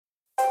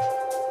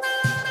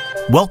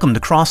Welcome to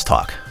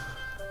Crosstalk,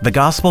 the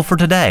gospel for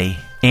today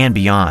and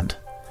beyond.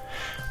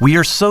 We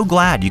are so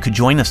glad you could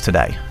join us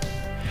today.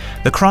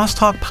 The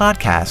Crosstalk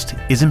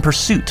podcast is in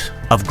pursuit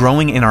of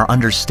growing in our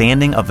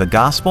understanding of the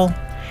gospel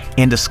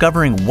and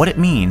discovering what it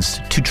means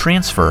to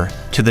transfer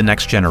to the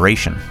next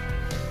generation.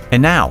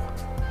 And now,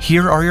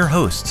 here are your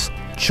hosts,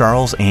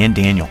 Charles and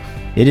Daniel.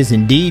 It is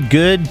indeed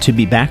good to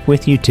be back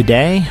with you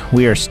today.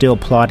 We are still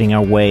plodding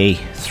our way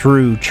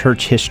through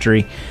church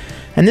history.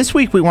 And this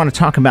week we want to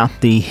talk about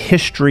the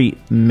history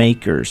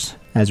makers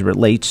as it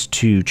relates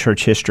to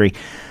church history.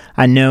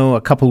 I know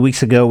a couple of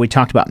weeks ago we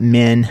talked about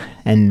men,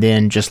 and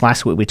then just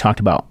last week we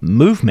talked about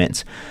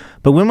movements.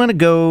 But we want to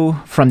go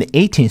from the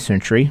 18th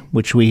century,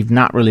 which we've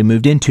not really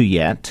moved into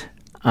yet,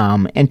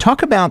 and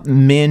talk about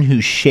men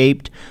who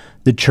shaped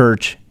the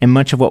church and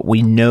much of what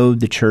we know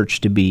the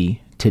church to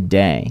be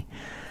today.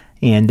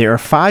 And there are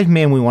 5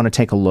 men we want to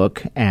take a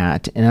look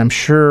at, and I'm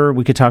sure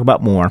we could talk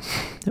about more.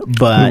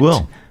 But we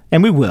will.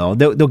 And we will.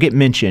 They'll get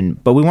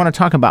mentioned. But we want to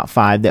talk about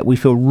 5 that we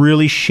feel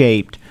really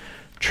shaped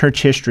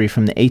church history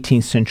from the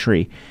 18th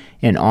century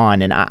and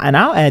on. And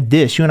I'll add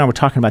this. You and I were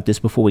talking about this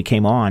before we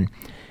came on.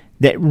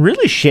 That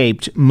really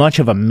shaped much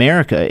of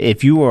America.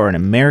 If you are an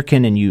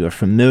American and you are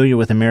familiar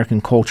with American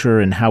culture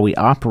and how we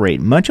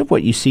operate, much of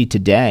what you see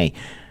today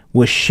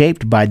was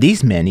shaped by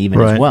these men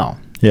even as well.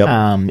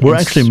 Yep. We're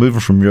actually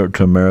moving from Europe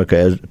to America,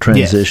 as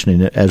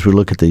transitioning as we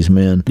look at these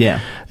men. Yeah.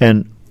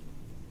 And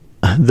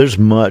there's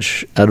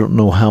much, I don't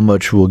know how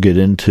much we'll get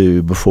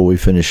into before we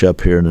finish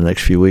up here in the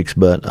next few weeks,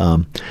 but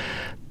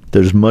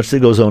there's much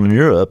that goes on in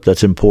Europe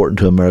that's important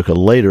to America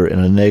later in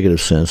a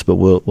negative sense, but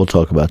we'll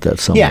talk about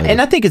that some later.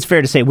 And I think it's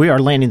fair to say we are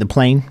landing the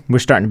plane. We're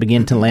starting to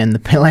begin to land the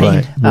plane.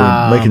 Right.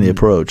 We're making the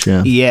approach,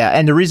 Yeah,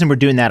 and the reason we're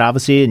doing that,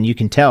 obviously, and you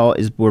can tell,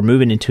 is we're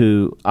moving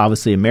into,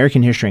 obviously,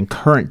 American history and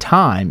current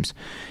times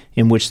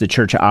in which the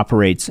church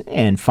operates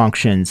and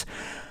functions.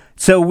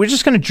 So we're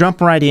just going to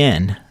jump right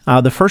in.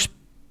 The first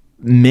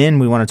men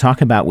we want to talk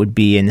about would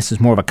be, and this is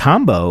more of a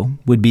combo,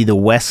 would be the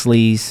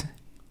Wesleys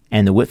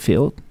and the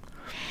Whitefield.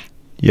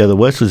 Yeah, the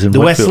Wesleys and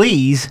the Whitefield.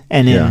 Wesleys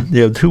and then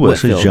yeah, 2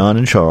 Wesleys, Whitefield. John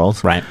and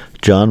Charles. Right.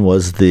 John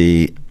was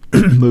the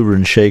mover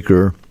and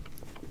shaker,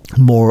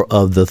 more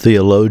of the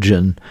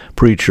theologian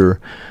preacher.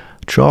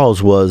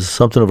 Charles was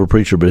something of a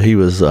preacher, but he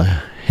was a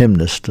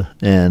hymnist,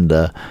 and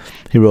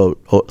he wrote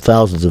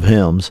thousands of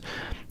hymns.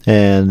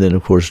 And then,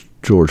 of course,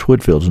 George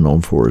Whitefield's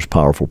known for his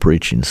powerful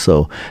preaching.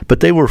 So,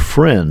 but they were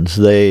friends.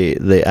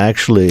 They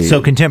actually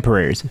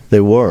contemporaries. They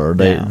were.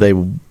 They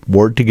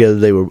worked together.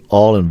 They were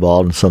all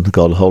involved in something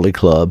called the Holy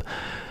Club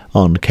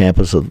on the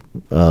campus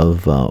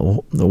of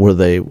where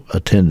they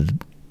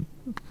attended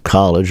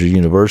college or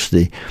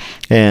university.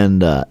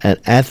 And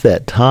at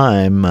that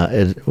time,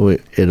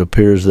 it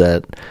appears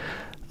that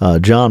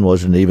John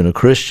wasn't even a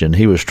Christian.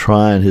 He was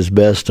trying his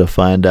best to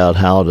find out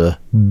how to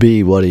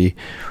be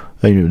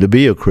to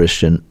be a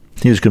Christian.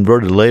 He was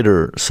converted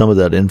later, some of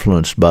that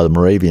influenced by the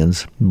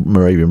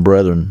Moravian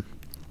Brethren.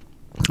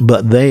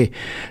 But the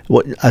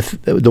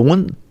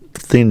one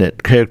thing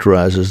that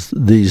characterizes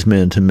these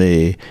men to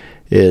me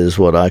is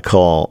what I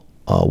call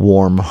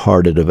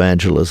warm-hearted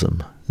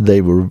evangelism.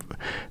 They were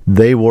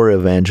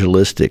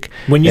evangelistic.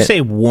 When you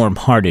say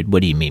warm-hearted,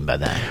 what do you mean by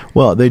that?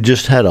 Well, they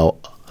just had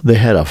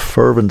a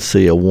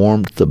fervency, a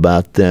warmth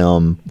about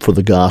them for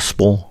the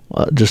gospel,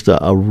 just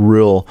a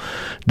real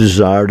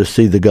desire to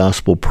see the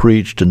gospel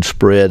preached and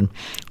spread.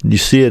 You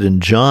see it in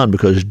John,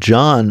 because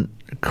John,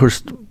 of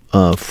course,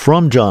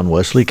 from John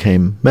Wesley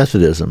came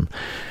Methodism.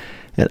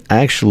 And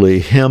actually,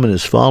 him and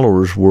his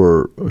followers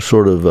were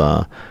sort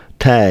of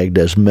tagged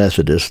as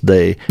Methodists.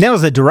 That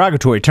was a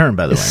derogatory term,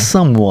 by the way.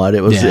 Somewhat.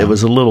 It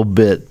was a little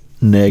bit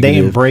negative. They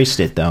embraced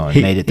it, though,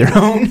 and made it their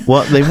own.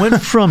 Well, they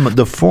went from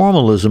the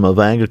formalism of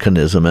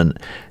Anglicanism, and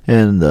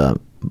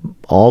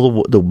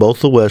both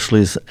the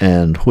Wesleys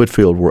and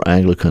Whitefield were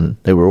Anglican.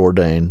 They were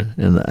ordained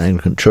in the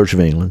Anglican Church of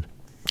England.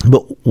 But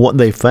what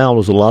they found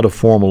was a lot of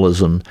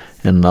formalism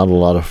and not a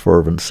lot of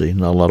fervency,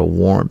 not a lot of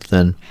warmth,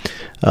 and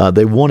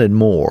they wanted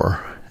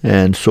more.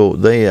 And so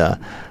they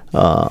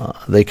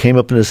came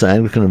up in this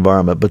Anglican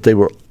environment, but they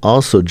were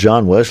also,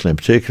 John Wesley in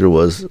particular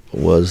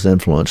was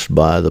influenced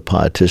by the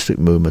Pietistic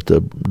movement,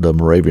 the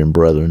Moravian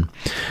Brethren.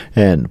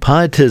 And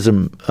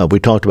Pietism, we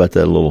talked about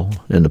that a little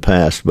in the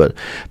past, but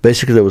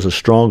basically there was a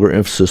stronger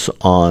emphasis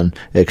on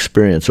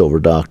experience over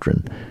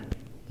doctrine.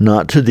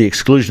 Not to the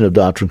exclusion of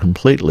doctrine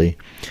completely,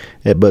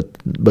 but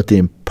the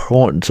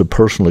importance of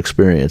personal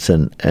experience,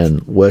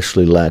 and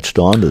Wesley latched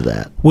onto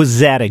that. Was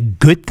that a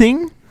good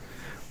thing?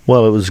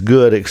 Well, it was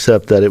good,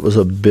 except that it was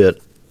a bit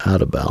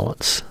out of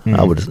balance.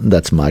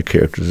 That's my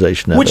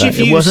characterization of it.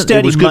 It was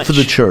good for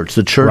the church.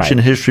 The church in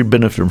history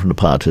benefited from the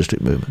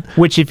Pietistic movement.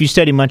 Which, if you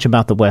study much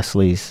about the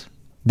Wesleys,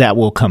 that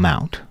will come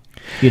out.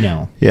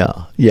 Yeah.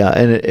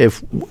 And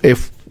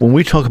if when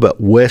we talk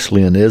about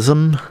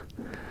Wesleyanism,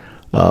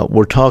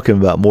 we're talking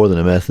about more than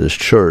a Methodist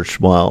church.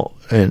 While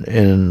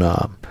in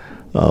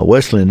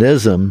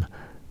Wesleyanism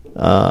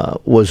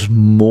was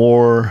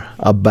more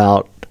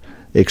about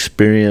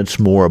experience,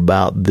 more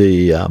about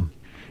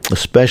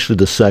especially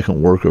the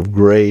second work of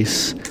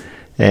grace,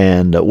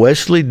 And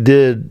Wesley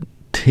did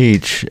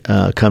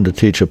come to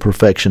teach a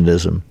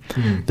perfectionism,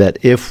 that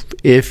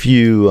if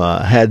you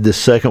had this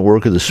second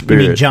work of the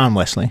Spirit. You mean John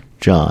Wesley?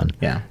 John.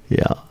 Yeah.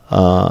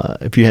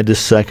 If you had this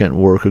second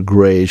work of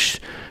grace,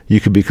 you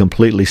could be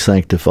completely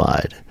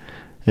sanctified,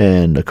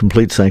 and a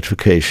complete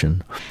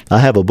sanctification. I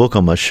have a book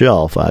on my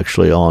shelf,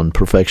 actually, on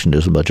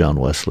perfectionism by John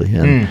Wesley,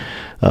 and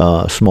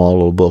a small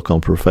little book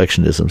on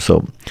perfectionism.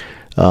 So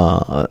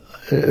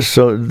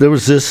there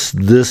was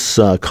this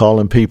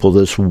calling people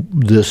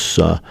this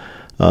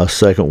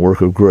second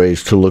work of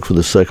grace, to look for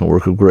the second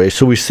work of grace.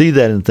 So we see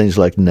that in things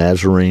like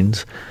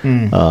Nazarenes.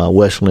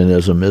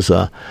 Wesleyanism is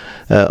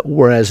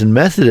whereas in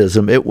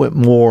Methodism it went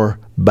more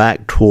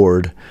back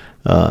toward,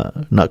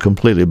 not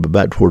completely, but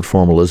back toward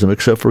formalism,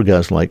 except for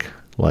guys like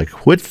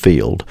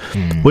Whitefield.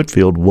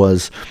 Whitefield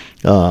was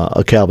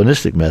a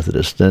Calvinistic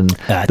Methodist, and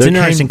it's an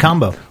interesting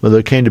combo. Well,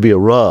 there came to be a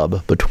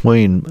rub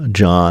between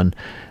John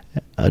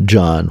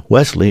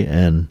Wesley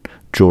and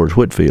George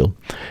Whitefield,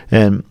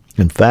 and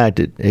in fact,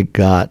 it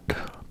got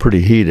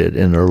pretty heated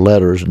in their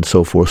letters and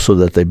so forth, so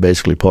that they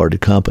basically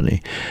parted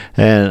company.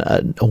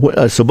 And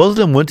so both of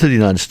them went to the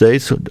United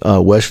States.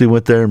 Wesley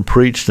went there and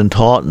preached and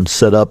taught and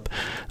set up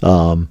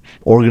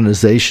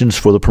organizations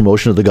for the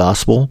promotion of the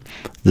gospel,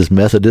 this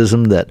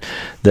Methodism that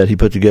he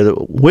put together.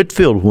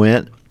 Whitefield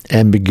went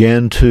and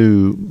began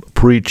to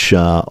preach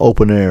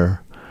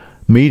open-air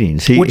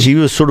meetings. He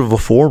was sort of a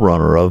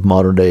forerunner of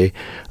modern day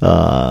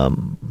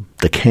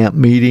the camp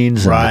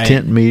meetings and the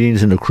tent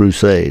meetings and the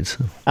crusades,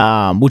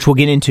 which we'll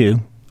get into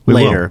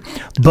later.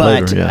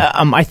 But later, yeah.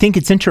 I think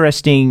it's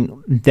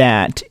interesting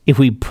that if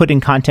we put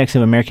in context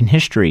of American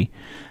history,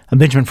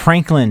 Benjamin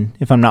Franklin,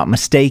 if I'm not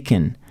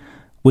mistaken,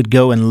 would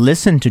go and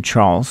listen to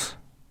Charles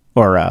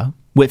or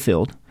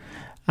Whitefield.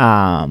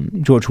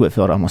 George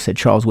Whitefield, I almost said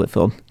Charles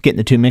Whitefield, getting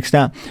the two mixed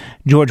up.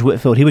 George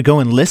Whitefield, he would go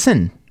and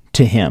listen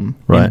to him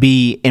and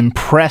be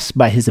impressed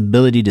by his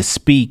ability to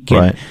speak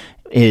and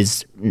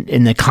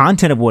in the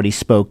content of what he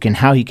spoke and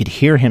how he could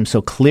hear him so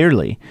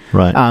clearly.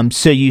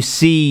 So you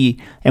see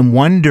and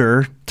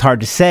wonder, it's hard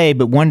to say,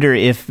 but wonder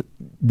if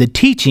the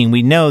teaching,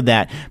 we know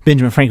that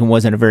Benjamin Franklin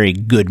wasn't a very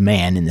good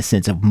man in the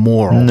sense of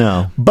moral.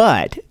 No.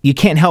 But you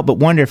can't help but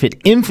wonder if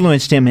it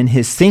influenced him in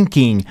his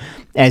thinking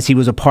as he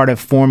was a part of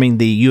forming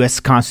the U.S.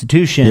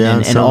 Constitution and all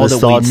that we know. Some of the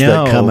thoughts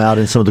that come out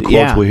in some of the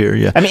quotes we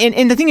hear. I mean,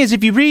 and the thing is,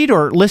 if you read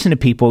or listen to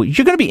people,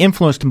 you're going to be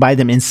influenced by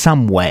them in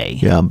some way.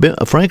 Yeah,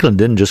 Franklin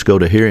didn't just go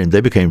to hearing;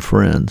 they became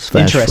friends,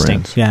 fast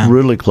friends,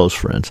 really close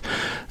friends.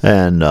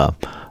 And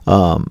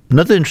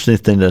another interesting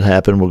thing that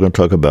happened, we're going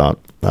to talk about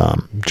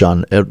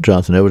Jonathan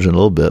Edwards in a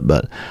little bit,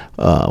 but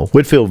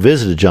Whitefield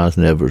visited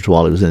Jonathan Edwards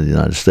while he was in the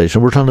United States,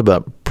 and we're talking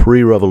about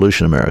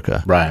pre-Revolution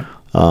America, right?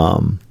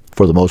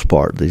 For the most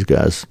part, these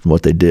guys,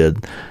 what they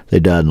did, they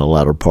died in the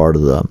latter part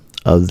of the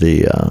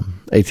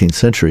 18th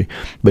century.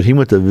 But he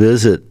went to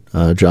visit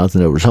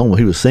Jonathan Edwards' home.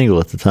 He was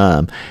single at the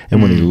time,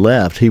 and when he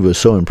left, he was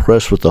so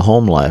impressed with the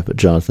home life at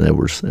Jonathan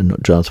Edwards'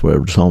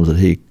 home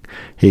that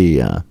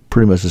he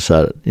pretty much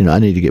decided, I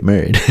need to get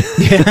married.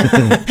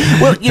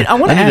 Well, I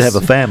want to need to have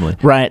a family.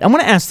 Right. I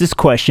want to ask this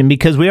question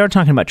because we are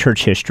talking about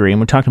church history,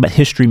 and we're talking about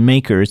history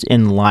makers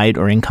in light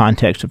or in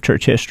context of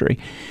church history.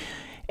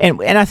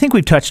 And I think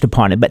we've touched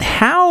upon it, but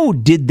how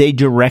did they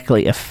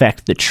directly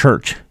affect the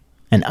church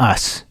and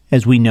us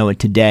as we know it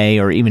today,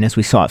 or even as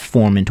we saw it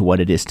form into what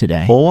it is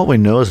today? Well, what we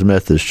know as the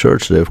Methodist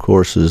Church today, of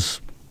course,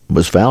 was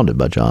founded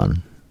by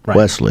John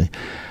Wesley.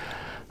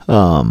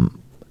 Now,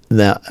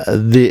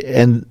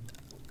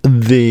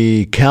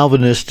 the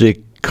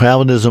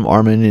Calvinism,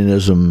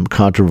 Arminianism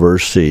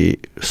controversy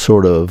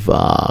sort of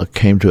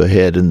came to a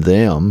head in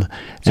them.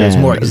 So it's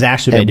more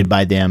exacerbated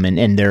by them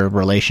and their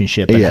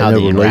relationship and how they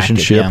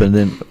interacted. And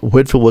then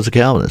Whitefield was a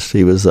Calvinist.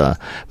 He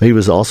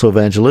was also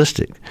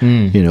evangelistic.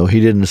 He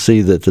didn't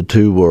see that the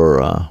two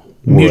were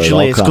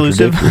mutually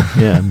exclusive.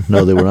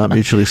 No, they were not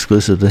mutually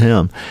exclusive to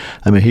him.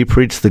 I mean, he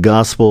preached the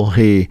gospel.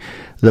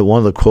 That one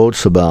of the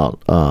quotes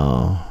about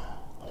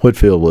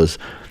Whitefield was,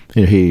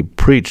 he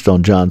preached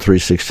on John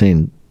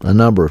 3:16 a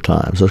number of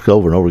times. Let's go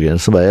over and over again.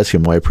 Somebody asked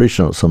him why he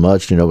preached on it so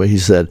much, but he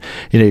said,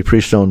 he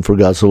preached on for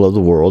God so loved the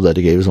world that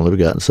he gave his only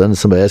begotten Son. And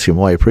somebody asked him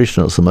why he preached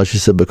on it so much. He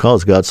said,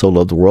 because God so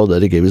loved the world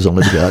that he gave his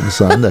only begotten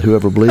Son, that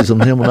whoever believes in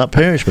him will not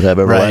perish but have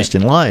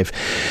everlasting life.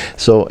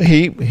 So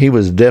he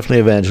was definitely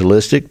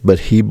evangelistic, but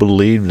he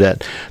believed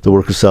that the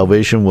work of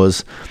salvation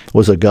was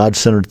a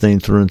God-centered thing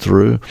through and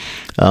through.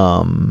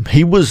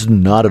 He was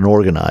not an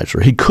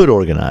organizer. He could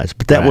organize,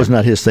 but that was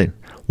not his thing.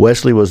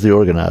 Wesley was the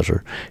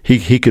organizer.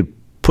 He could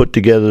put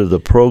together the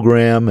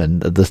program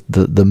and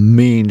the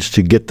means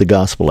to get the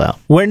gospel out.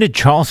 Where did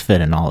Charles fit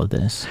in all of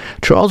this?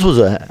 Charles was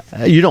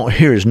you don't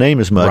hear his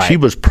name as much. He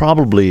was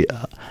probably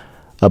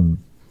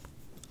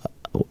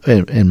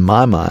in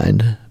my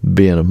mind,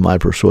 being of my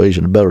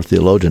persuasion, a better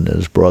theologian than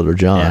his brother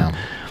John.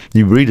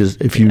 You read his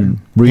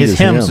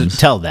hymns,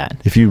 tell that.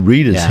 If you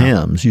read his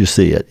hymns, you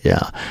see it.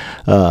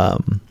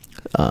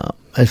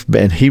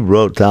 and he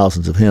wrote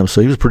thousands of hymns,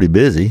 so he was pretty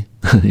busy.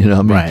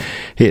 Right.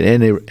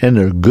 And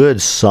they're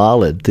good,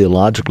 solid,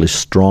 theologically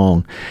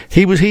strong.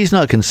 He's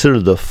not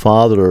considered the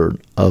father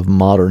of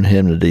modern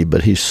hymnody,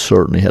 but he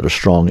certainly had a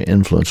strong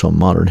influence on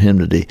modern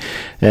hymnody.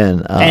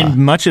 And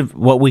much of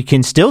what we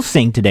can still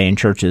sing today in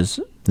churches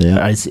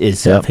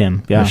is of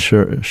him. Yeah,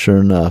 sure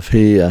enough.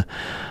 He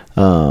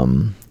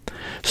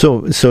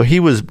So he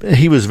was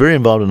very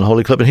involved in the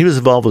Holy Club, and he was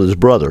involved with his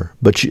brother,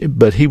 but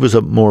he was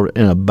more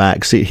in a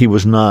back seat. He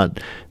was not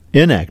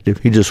inactive.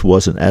 He just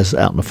wasn't as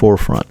out in the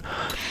forefront.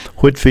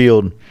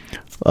 Whitefield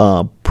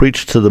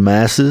preached to the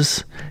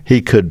masses. He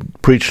could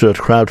preach to a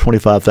crowd of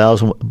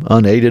 25,000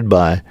 unaided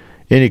by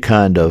any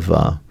kind of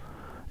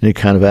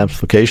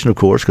amplification, of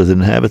course, because they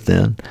didn't have it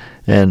then.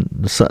 And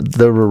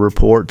there were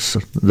reports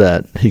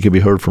that he could be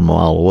heard from a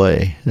mile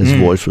away. His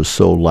voice was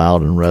so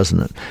loud and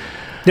resonant.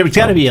 There's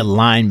got to be a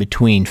line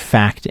between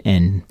fact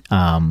and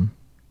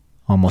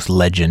almost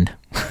legend.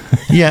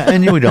 Yeah,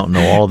 and we don't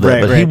know all of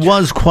that, but he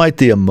was quite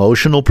the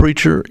emotional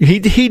preacher. He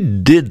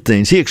did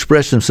things. He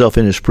expressed himself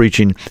in his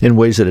preaching in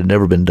ways that had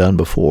never been done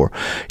before.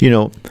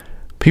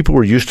 People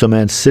were used to a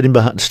man standing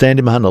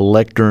behind a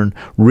lectern,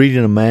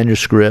 reading a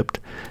manuscript.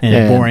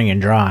 And boring and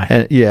dry.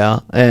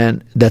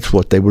 And that's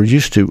what they were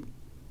used to.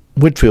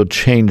 Whitefield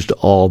changed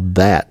all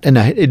that. And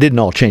it didn't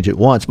all change at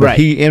once, but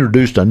he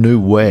introduced a new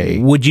way.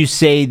 Would you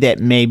say that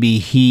maybe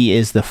he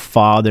is the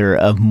father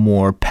of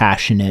more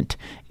passionate,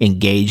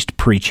 engaged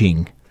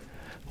preaching?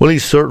 Well, he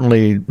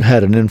certainly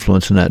had an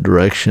influence in that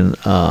direction.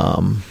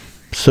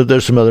 So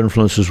there's some other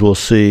influences we'll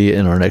see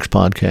in our next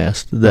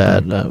podcast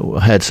that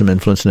had some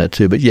influence in that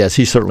too. But yes,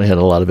 he certainly had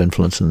a lot of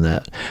influence in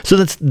that. So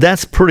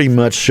that's pretty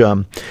much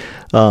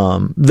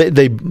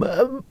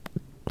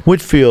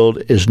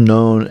Whitefield is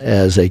known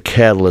as a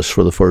catalyst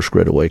for the First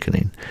Great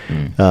Awakening,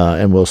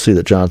 and we'll see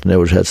that Jonathan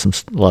Edwards had a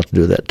lot to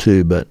do with that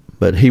too. But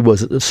he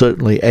was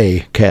certainly a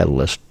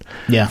catalyst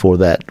for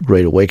that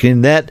Great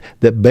Awakening that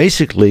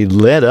basically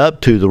led up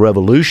to the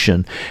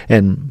Revolution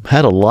and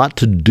had a lot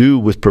to do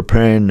with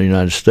preparing the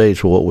United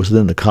States for what was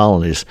then the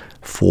colonies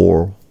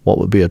for what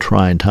would be a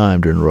trying time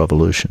during the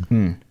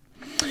Revolution.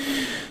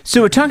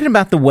 So we're talking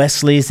about the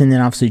Wesleys and then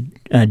obviously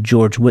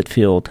George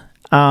Whitefield.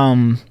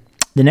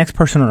 The next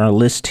person on our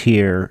list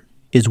here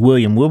is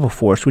William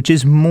Wilberforce, which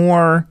is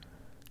more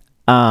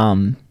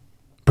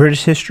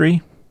British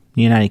history,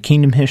 United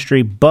Kingdom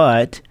history,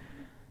 but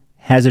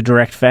has a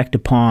direct effect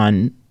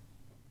upon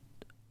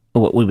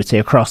what we would say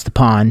across the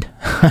pond.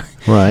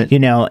 Right.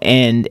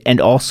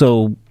 And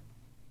also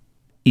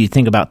you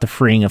think about the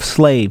freeing of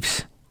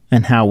slaves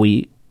and how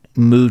we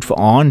moved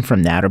on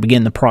from that or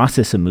began the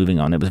process of moving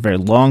on. It was a very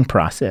long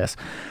process.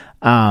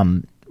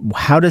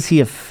 How does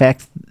he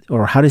affect,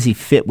 or how does he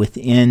fit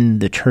within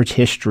the church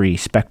history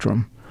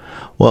spectrum?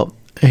 Well,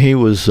 he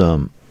was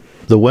the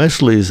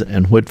Wesleys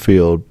and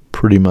Whitefield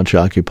pretty much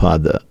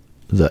occupied the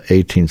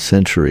 18th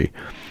century.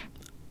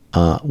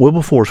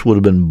 Wilberforce would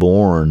have been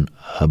born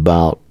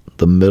about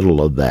the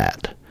middle of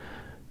that.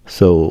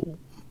 So,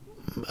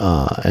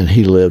 and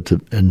he lived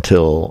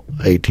until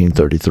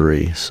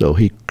 1833. So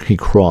he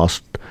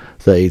crossed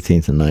the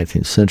 18th and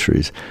 19th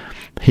centuries.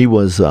 He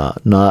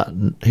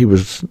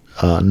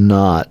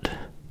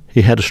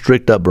had a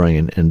strict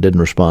upbringing and didn't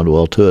respond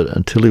well to it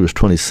until he was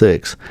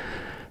 26,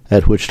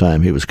 at which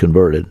time he was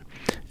converted,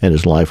 and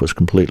his life was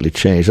completely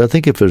changed. I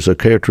think if there's a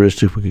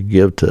characteristic we could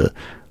give to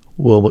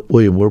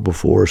William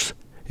Wilberforce,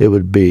 it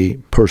would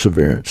be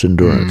perseverance,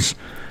 endurance.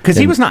 Because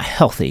he was not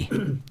healthy.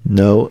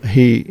 No,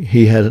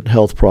 he had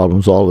health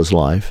problems all of his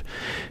life.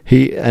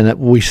 And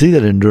we see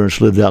that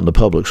endurance lived out in the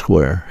public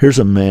square. Here's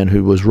a man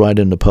who was right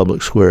in the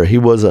public square. He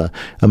was a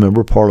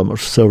member of Parliament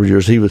for several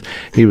years. He was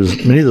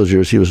many of those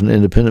years he was an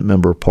independent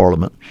member of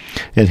Parliament,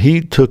 and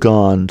he took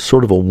on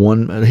sort of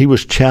he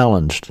was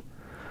challenged.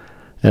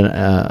 And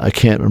I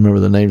can't remember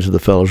the names of the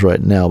fellows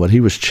right now, but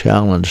he was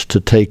challenged to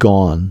take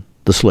on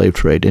the slave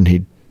trade, and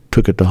he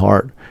took it to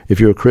heart. If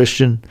you're a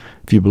Christian,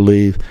 if you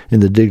believe in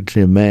the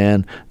dignity of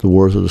man, the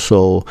worth of the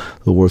soul,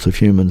 the worth of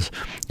humans,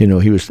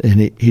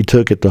 he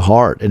took it to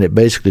heart, and it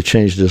basically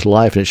changed his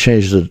life, and it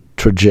changed the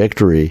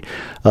trajectory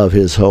of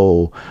his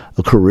whole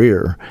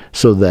career,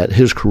 so that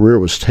his career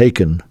was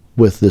taken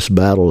with this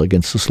battle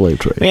against the slave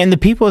trade. And the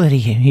people that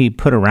he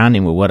put around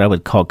him were what I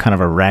would call kind of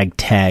a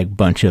ragtag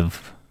bunch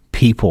of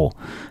people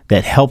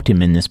that helped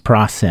him in this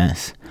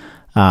process.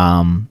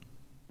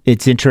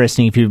 It's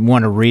interesting if you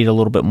want to read a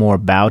little bit more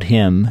about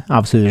him.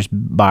 Obviously, there's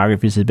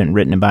biographies that have been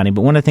written about him,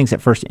 but one of the things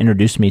that first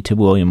introduced me to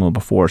William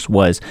Wilberforce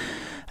was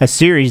a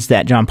series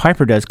that John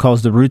Piper does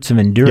called The Roots of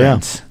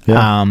Endurance.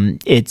 Yeah.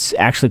 It's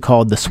actually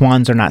called the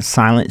Swans Are Not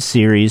Silent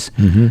series.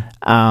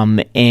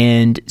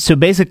 And so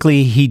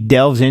basically he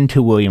delves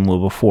into William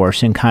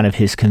Wilberforce and kind of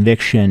his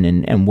conviction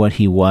and what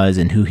he was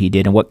and who he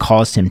did and what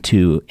caused him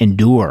to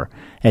endure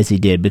as he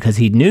did, because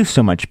he knew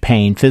so much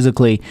pain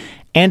physically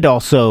and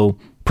also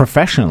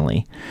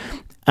professionally.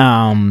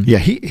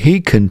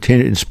 He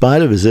continued in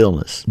spite of his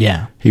illness.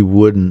 Yeah. He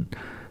wouldn't.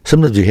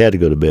 Sometimes he had to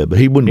go to bed, but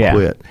he wouldn't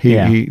quit.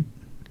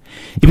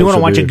 If you want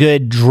to watch a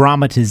good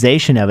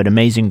dramatization of it,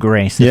 Amazing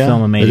Grace, the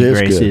film Amazing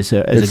Grace is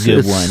a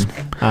good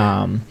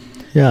one.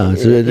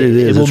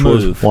 It will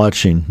move. Worth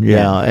watching.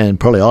 And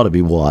probably ought to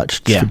be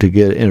watched to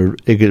get.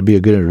 It could be a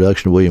good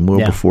introduction to William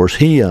Wilberforce.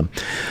 He,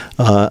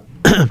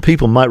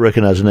 people might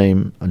recognize the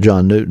name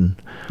John Newton,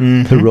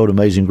 who wrote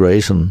Amazing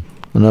Grace and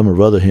a number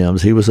of other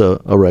hymns. He was a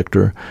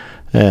rector,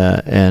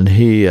 and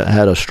he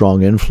had a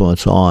strong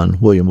influence on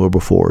William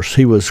Wilberforce.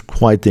 He was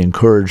quite the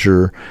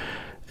encourager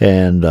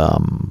and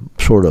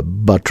sort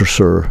of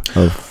buttresser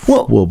of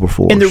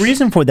Wilberforce. And the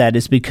reason for that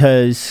is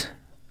because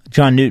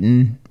John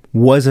Newton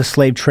was a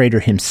slave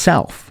trader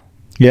himself.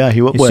 Yeah,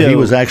 he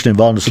was actually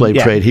involved in the slave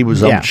trade. He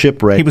was on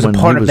shipwreck. He was a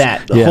part of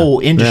that whole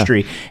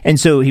industry. And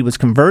so he was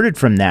converted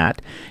from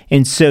that.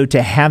 And so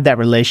to have that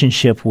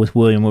relationship with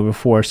William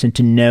Wilberforce and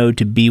to know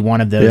to be one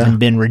of those and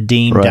been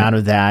redeemed out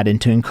of that and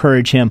to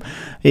encourage him.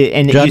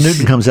 And John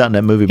Newton comes out in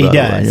that movie, by the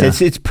way. He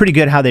does. It's pretty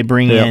good how they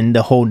bring in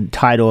the whole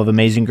title of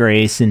Amazing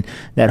Grace and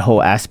that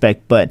whole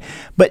aspect. But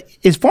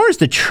as far as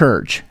the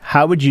church,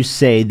 how would you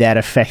say that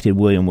affected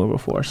William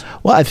Wilberforce?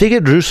 Well, I think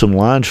it drew some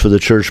lines for the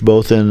church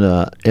both in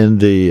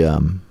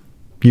the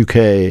UK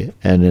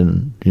and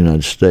in the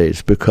United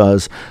States,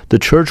 because the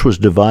church was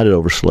divided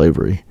over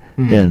slavery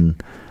in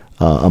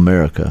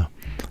America.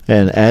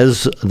 And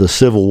as the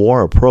Civil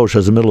War approached,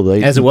 as the middle of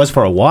the as it was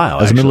for a while,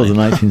 as the middle of the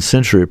 19th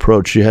century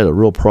approached, you had a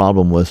real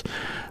problem with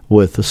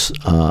the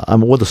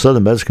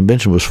Southern Baptist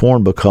Convention was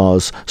formed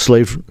because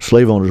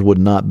slave owners would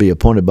not be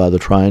appointed by the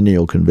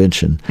Triennial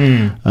Convention,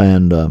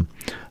 and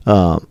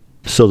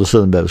so the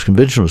Southern Baptist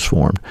Convention was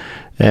formed.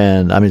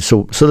 And I mean,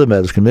 so Southern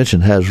Baptist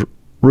Convention has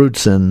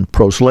roots in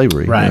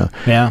pro-slavery. Right.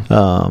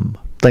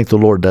 Thank the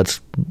Lord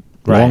that's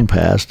long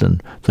past,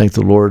 and thank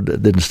the Lord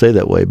it didn't stay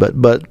that way.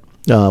 But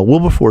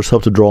Wilberforce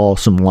helped to draw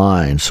some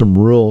lines, some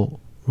real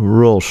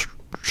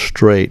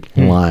straight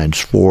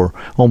lines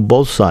on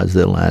both sides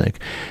of the Atlantic.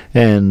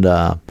 And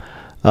I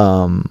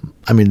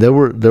mean, there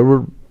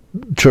were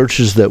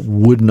churches that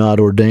would not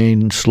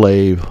ordain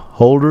slave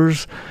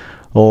holders,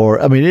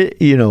 or I mean, it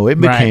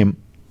became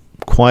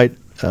quite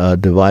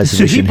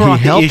divisive. So he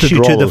brought the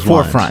issue to the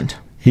forefront. Lines.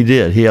 He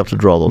did. He helped to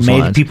draw those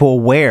lines. Made people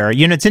aware.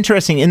 It's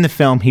interesting, in the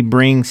film he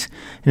brings,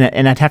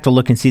 and I'd have to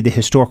look and see the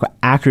historical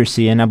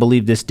accuracy, and I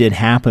believe this did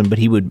happen, but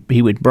he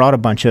would brought a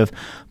bunch of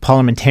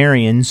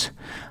parliamentarians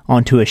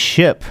onto a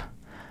ship,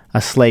 a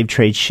slave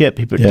trade ship.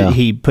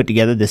 He put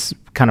together this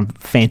kind of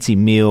fancy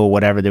meal,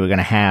 whatever they were going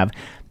to have,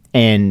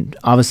 and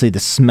obviously the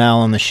smell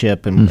on the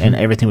ship and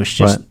everything was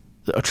just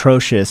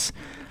atrocious,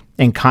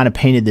 and kind of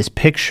painted this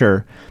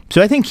picture. So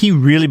I think he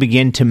really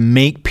began to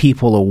make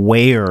people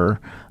aware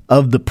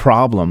of the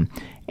problem,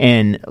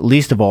 and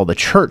least of all, the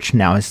church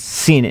now has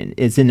seen it.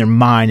 It's in their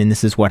mind, and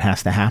this is what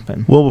has to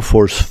happen.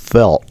 Wilberforce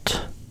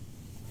felt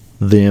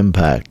the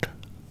impact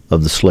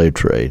of the slave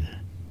trade.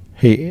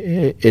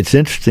 It's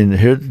interesting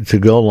here to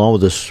go along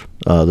with this,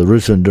 the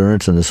roots of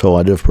endurance and this whole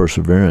idea of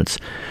perseverance.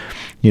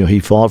 He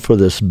fought for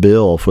this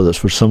bill,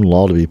 for some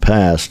law to be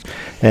passed,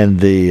 and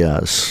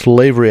the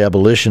Slavery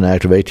Abolition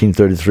Act of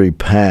 1833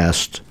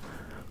 passed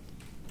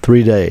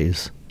 3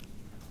 days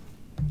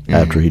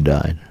after he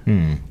died.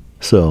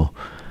 So,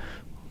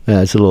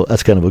 that's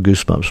kind of a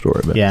goosebump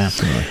story. But,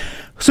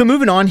 So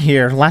moving on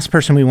here, last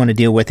person we want to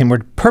deal with, and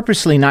we're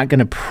purposely not going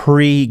to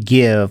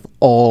pre-give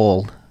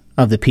all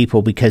of the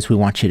people because we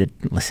want you to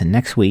listen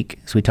next week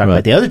as we talk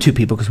about the other two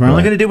people, because we're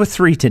only going to deal with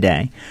 3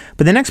 today.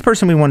 But the next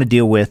person we want to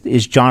deal with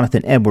is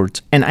Jonathan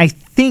Edwards. And I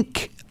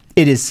think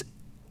it is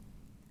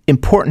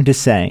important to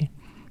say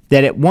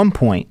that at one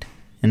point,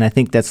 and I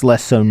think that's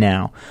less so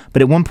now,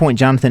 but at one point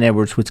Jonathan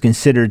Edwards was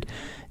considered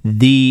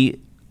the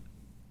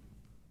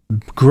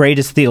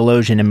greatest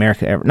theologian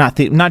America ever,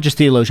 not just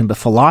theologian, but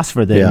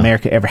philosopher that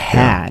America ever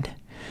had.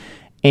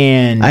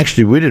 And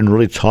actually, we didn't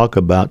really talk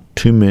about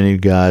too many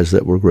guys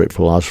that were great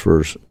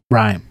philosophers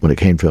when it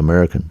came to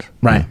Americans.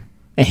 Right.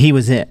 And he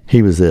was it.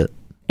 He was it.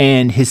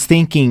 And his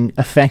thinking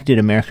affected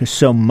America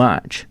so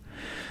much.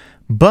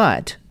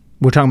 But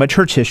we're talking about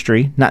church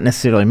history, not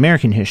necessarily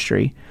American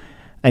history,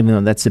 even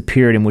though that's the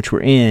period in which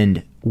we're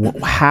in.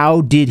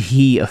 How did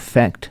he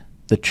affect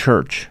the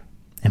church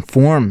and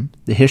form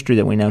the history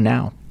that we know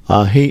now?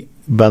 By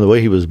the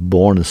way, he was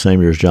born the same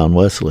year as John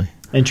Wesley.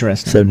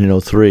 Interesting.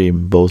 1703,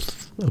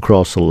 both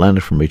across the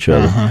Atlantic from each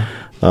other.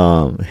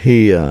 I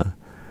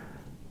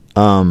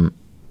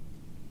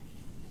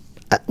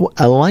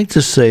like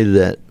to say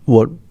that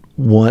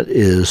what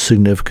is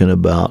significant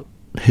about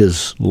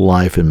his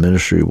life and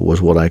ministry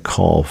was what I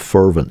call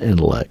fervent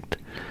intellect.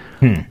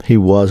 He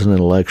was an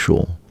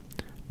intellectual,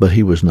 but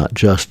he was not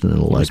just an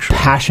intellectual. He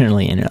was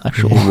passionately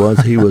intellectual.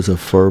 He was a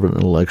fervent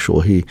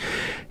intellectual. He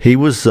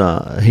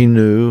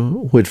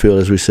knew Whitefield,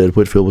 as we said.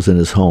 Whitefield was in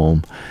his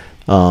home.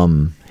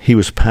 He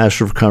was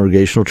pastor of a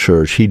congregational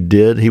church. He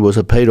was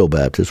a Paedo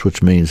Baptist,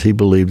 which means he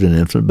believed in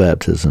infant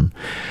baptism.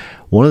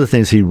 one of the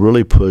things he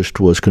really pushed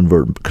was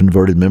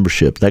converted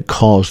membership. That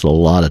caused a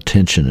lot of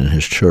tension in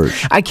his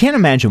church. I can't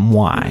imagine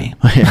why.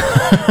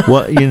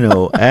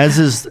 Well,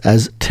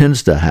 as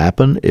tends to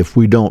happen, if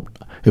we're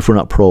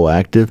not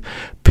proactive,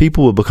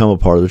 people will become a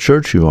part of the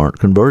church who aren't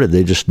converted.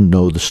 They just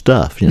know the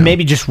stuff.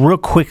 Maybe just real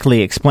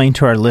quickly explain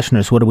to our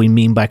listeners, what do we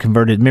mean by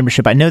converted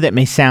membership? I know that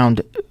may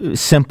sound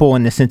simple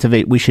in the sense of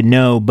it we should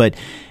know, but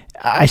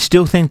I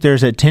still think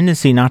there's a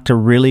tendency not to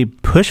really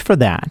push for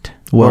that,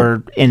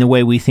 or in the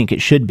way we think it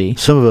should be.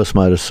 Some of us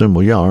might assume,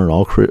 aren't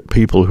all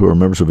people who are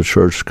members of a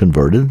church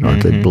converted?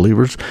 Aren't they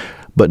believers?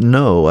 But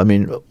no,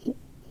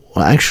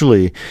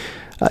 actually,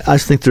 I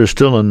think there's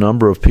still a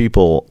number of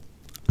people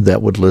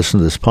that would listen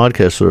to this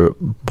podcast that are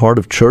part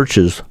of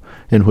churches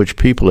in which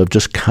people have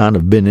just kind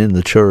of been in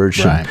the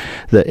church, right,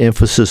 and the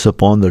emphasis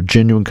upon their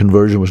genuine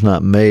conversion was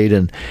not made.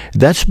 And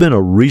that's been a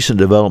recent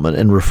development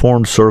in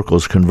Reformed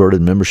circles,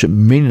 converted membership,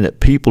 meaning that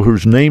people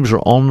whose names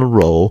are on the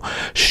roll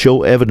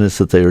show evidence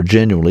that they are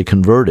genuinely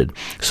converted,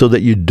 so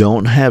that you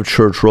don't have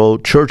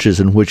churches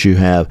in which you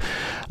have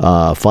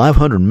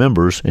 500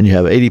 members and you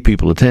have 80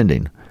 people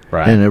attending.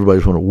 Right. And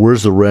everybody's wondering,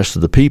 where's the rest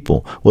of the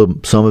people? Well,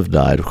 some have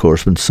died, of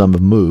course, and some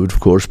have moved, of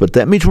course, but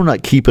that means we're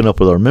not keeping up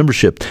with our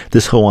membership.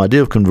 This whole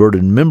idea of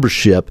converted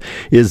membership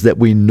is that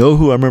we know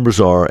who our members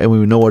are and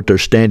we know what their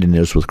standing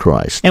is with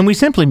Christ. And we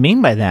simply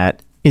mean by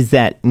that is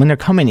that when they're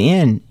coming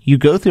in, you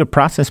go through a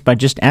process by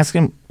just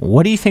asking them,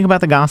 what do you think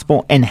about the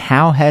gospel, and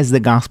how has the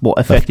gospel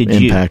affected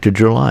you? Impacted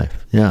your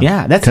life.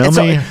 Yeah. Tell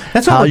me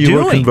how you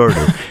were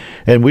converted.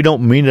 And we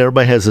don't mean that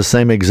everybody has the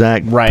same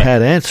exact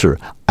pat answer.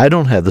 I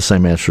don't have the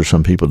same answer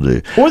some people do.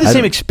 Or the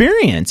same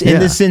experience in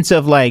the sense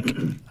of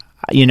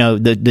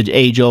the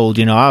age-old,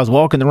 I was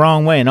walking the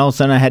wrong way and all of a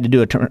sudden I had to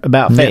do a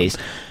about face.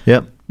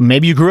 Yep.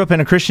 Maybe you grew up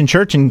in a Christian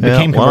church and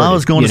became converted. Well, I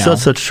was going to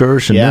such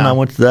church, and then I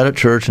went to that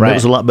church, and it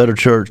was a lot better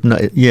church. No,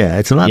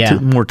 it's a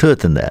lot more to it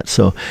than that.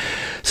 So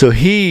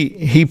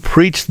he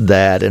preached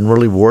that and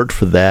really worked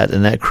for that,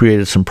 and that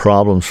created some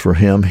problems for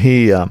him.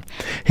 He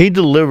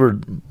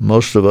delivered.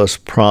 Most of us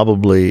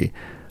probably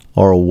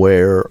are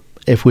aware,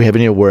 if we have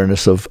any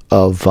awareness of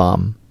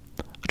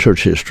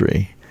church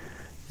history.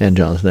 And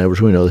Jonathan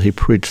Edwards, we know that he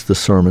preached the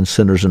sermon,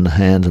 Sinners in the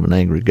Hands of an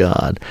Angry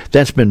God.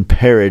 That's been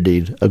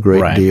parodied a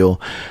great deal.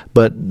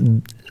 But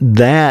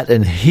that,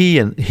 and he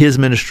and his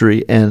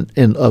ministry and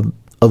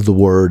of the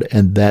Word,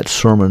 and that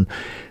sermon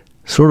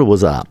sort of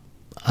was an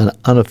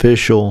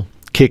unofficial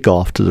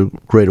kickoff to the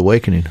Great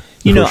Awakening,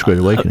 first Great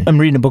Awakening.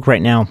 I'm reading a book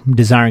right now,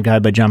 Desiring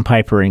God by John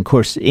Piper. And, of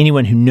course,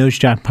 anyone who knows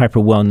John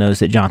Piper well knows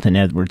that Jonathan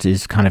Edwards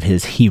is kind of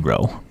his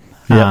hero.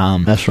 Yeah,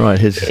 that's right.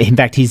 In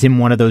fact, he's in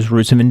one of those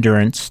Roots of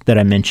Endurance that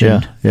I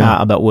mentioned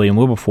about William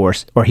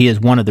Wilberforce, or he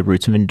is one of the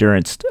Roots of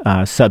Endurance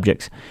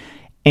subjects.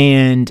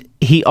 And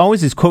he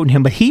always is quoting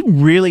him, but he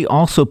really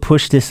also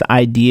pushed this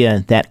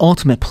idea that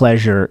ultimate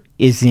pleasure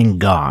is in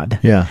God.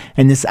 Yeah.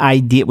 And this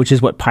idea, which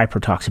is what Piper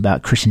talks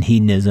about, Christian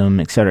hedonism,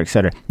 et cetera, et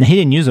cetera. Now, he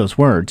didn't use those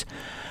words,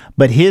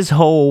 but his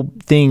whole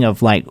thing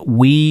of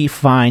we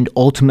find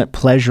ultimate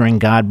pleasure in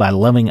God by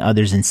loving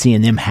others and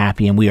seeing them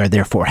happy, and we are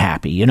therefore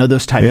happy,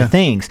 those type of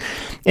things.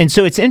 And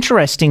so it's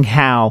interesting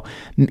how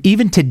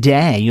even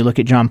today, you look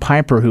at John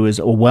Piper, who is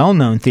a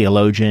well-known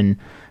theologian,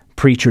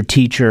 preacher,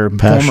 teacher,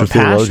 former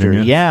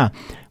pastor,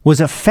 was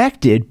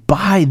affected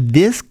by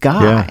this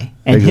guy.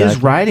 And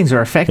his writings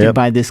are affected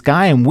by this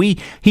guy, and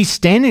he's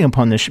standing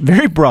upon the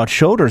very broad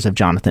shoulders of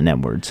Jonathan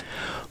Edwards.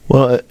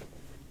 Well,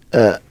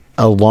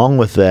 along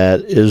with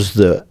that is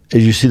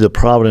you see the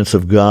providence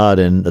of God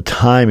and the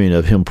timing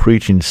of him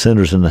preaching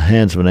Sinners in the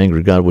Hands of an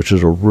Angry God, which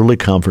is a really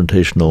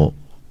confrontational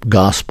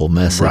gospel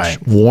message,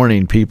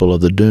 warning people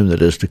of the doom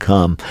that is to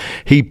come.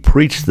 He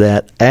preached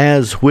that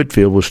as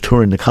Whitefield was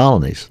touring the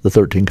colonies, the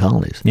 13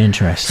 colonies.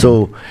 Interesting.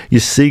 So you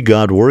see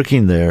God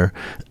working there.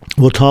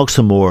 We'll talk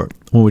some more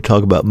when we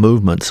talk about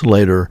movements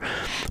later,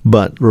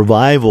 but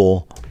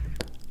revival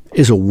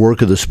is a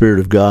work of the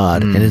Spirit of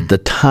God, and the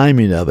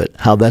timing of it,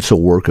 how that's a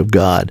work of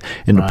God,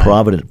 and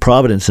the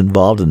providence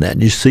involved in that.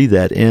 And you see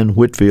that in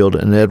Whitefield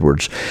and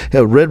Edwards.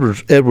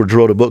 Edwards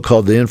wrote a book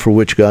called The End for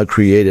Which God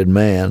Created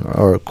Man,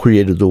 or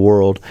created the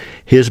world.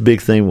 His big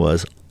thing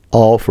was,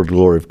 all for the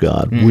glory of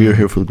God. We are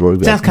here for the glory of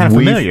God. Sounds kind of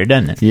familiar,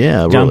 doesn't it?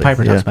 Yeah, John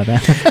Piper talks about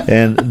that.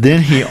 And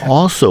then he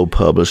also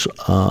published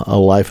A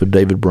Life of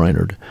David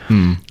Brainerd,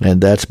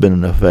 and that's been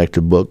an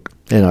effective book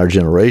in our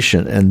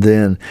generation. And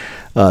then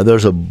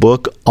there's a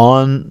book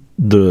on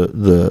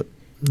the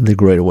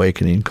Great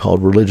Awakening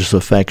called Religious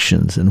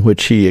Affections, in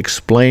which he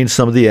explains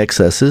some of the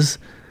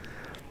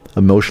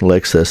emotional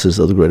excesses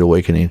of the Great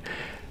Awakening,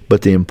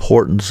 but the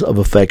importance of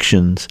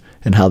affections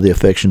and how the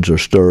affections are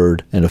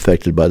stirred and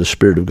affected by the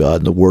Spirit of God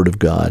and the Word of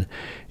God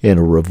in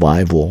a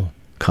revival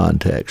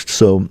context.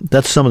 So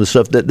that's some of the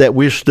stuff that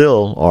we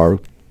still are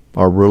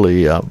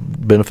really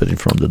benefiting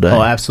from today.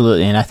 Oh,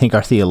 absolutely. And I think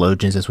our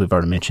theologians, as we've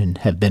already mentioned,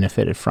 have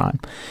benefited from.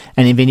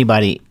 And if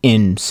anybody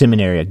in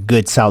seminary, a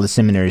good, solid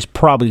seminary, is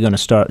probably going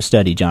to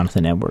study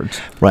Jonathan Edwards.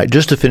 Right.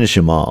 Just to finish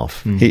him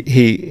off,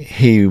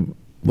 he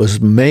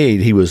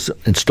was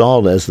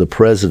installed as the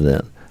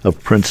president of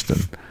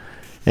Princeton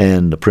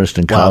and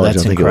Princeton College,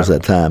 I think it was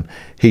that time.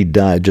 He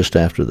died just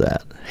after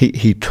that.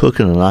 He took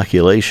an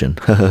inoculation.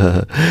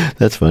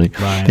 That's funny.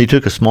 Right. He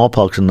took a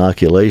smallpox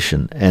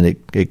inoculation, and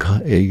he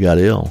got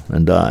ill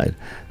and died.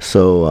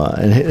 So,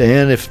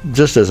 and if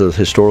just as a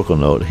historical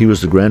note, he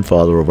was the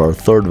grandfather of our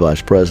third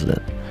vice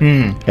president,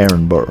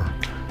 Aaron Burr.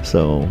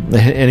 So,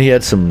 and he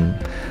had some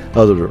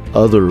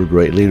other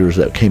great leaders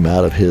that came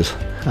out of his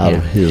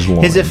loins.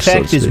 His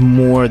effect is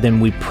more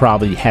than we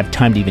probably have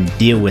time to even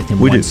deal with in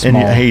one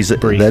small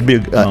brief that'd be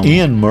moment.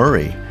 Ian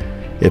Murray.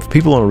 If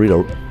people want to read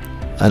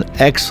an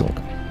excellent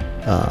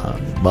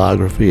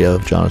biography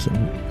of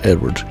Jonathan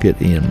Edwards, get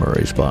Ian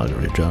Murray's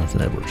biography of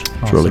Jonathan Edwards. It's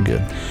Awesome. really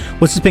good. Well,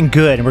 this has been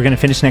good, and we're going to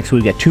finish next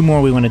week. We've got 2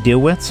 more we want to deal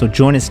with, so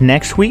join us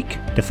next week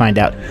to find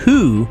out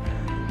who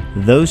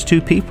those 2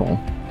 people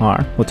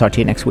are. We'll talk to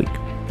you next week.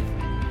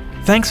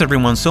 Thanks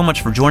everyone so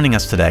much for joining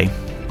us today.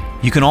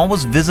 You can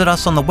always visit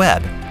us on the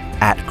web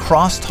at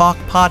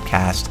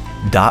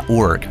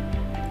crosstalkpodcast.org.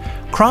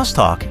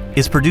 Crosstalk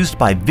is produced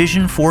by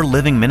Vision for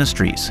Living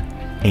Ministries,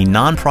 a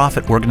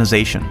nonprofit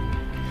organization.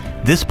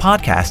 This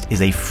podcast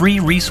is a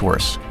free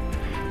resource,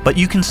 but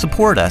you can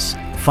support us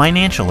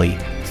financially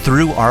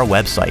through our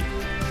website.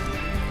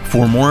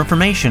 For more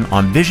information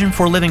on Vision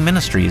for Living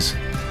Ministries,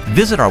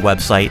 visit our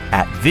website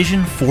at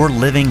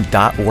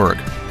visionforliving.org,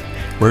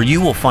 where you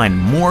will find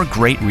more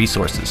great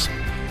resources.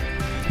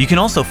 You can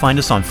also find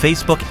us on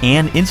Facebook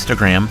and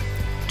Instagram.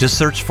 Just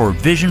search for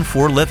Vision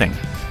for Living,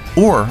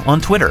 or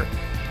on Twitter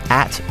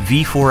at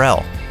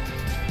V4L.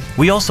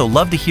 We also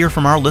love to hear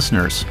from our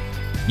listeners.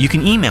 You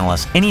can email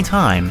us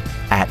anytime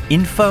at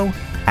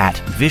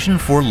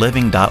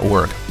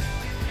info@visionforliving.org.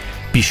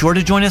 Be sure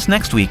to join us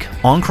next week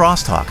on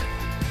Crosstalk,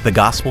 the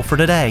gospel for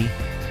today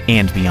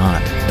and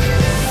beyond.